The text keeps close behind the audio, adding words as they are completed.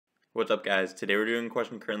What's up, guys? Today we're doing a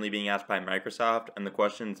question currently being asked by Microsoft, and the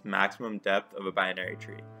question's maximum depth of a binary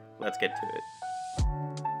tree. Let's get to it.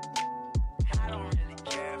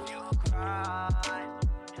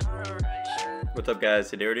 What's up, guys?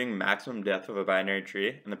 Today we're doing maximum depth of a binary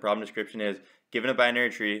tree, and the problem description is, given a binary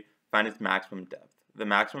tree, find its maximum depth. The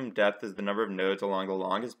maximum depth is the number of nodes along the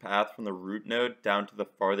longest path from the root node down to the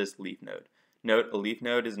farthest leaf node. Note, a leaf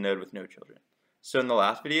node is a node with no children. So in the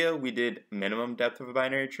last video, we did minimum depth of a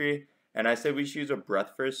binary tree, and I said we should use a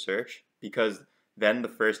breadth first search because then the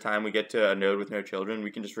first time we get to a node with no children, we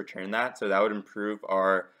can just return that. So that would improve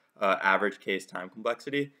our average case time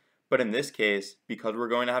complexity. But in this case, because we're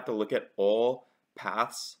going to have to look at all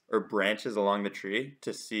paths or branches along the tree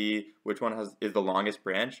to see which one is the longest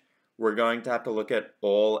branch, we're going to have to look at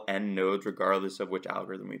all n nodes regardless of which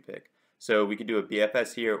algorithm we pick. So we could do a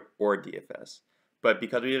BFS here or a DFS. But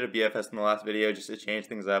because we did a BFS in the last video, just to change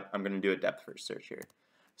things up, I'm going to do a depth first search here.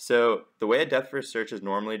 So the way a depth first search is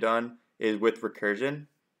normally done is with recursion,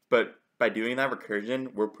 but by doing that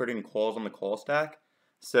recursion, we're putting calls on the call stack.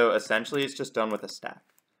 So essentially it's just done with a stack.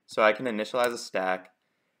 So I can initialize a stack,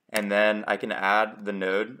 and then I can add the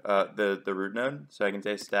node, the root node. So I can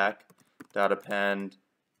say stack dot append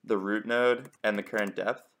the root node and the current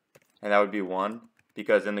depth, and that would be 1,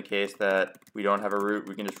 because in the case that we don't have a root,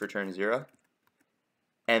 we can just return 0.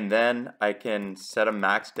 And then I can set a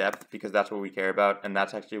max depth because that's what we care about, and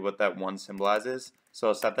that's actually what that 1 symbolizes. So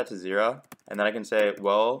I'll set that to 0, and then I can say,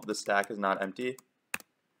 well, the stack is not empty.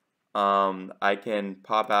 I can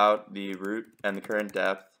pop out the root and the current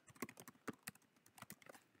depth,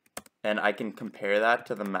 and I can compare that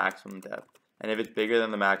to the maximum depth. And if it's bigger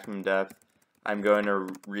than the maximum depth, I'm going to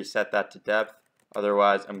reset that to depth.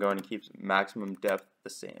 Otherwise, I'm going to keep maximum depth the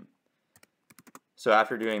same. So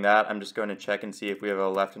after doing that, I'm just going to check and see if we have a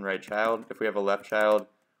left and right child. If we have a left child,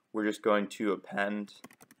 we're just going to append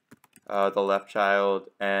the left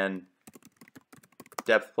child and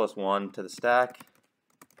depth plus 1 to the stack.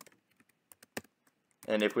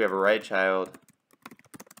 And if we have a right child,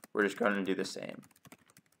 we're just going to do the same.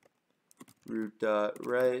 Root dot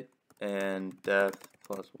right and depth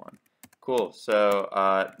plus 1. Cool,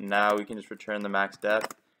 so now we can just return the max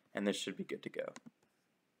depth, and this should be good to go.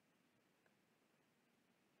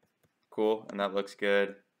 Cool, and that looks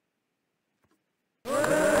good.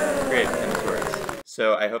 Great, and this works.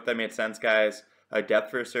 So I hope that made sense, guys.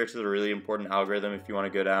 Depth first search is a really important algorithm if you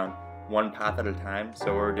want to go down one path at a time. So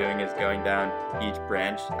what we're doing is going down each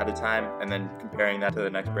branch at a time and then comparing that to the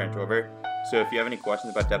next branch over. So if you have any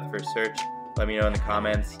questions about depth first search, let me know in the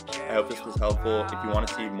comments. I hope this was helpful. If you want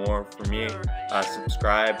to see more from me,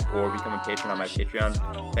 subscribe or become a patron on my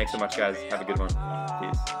Patreon. Thanks so much, guys. Have a good one.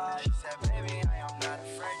 Peace.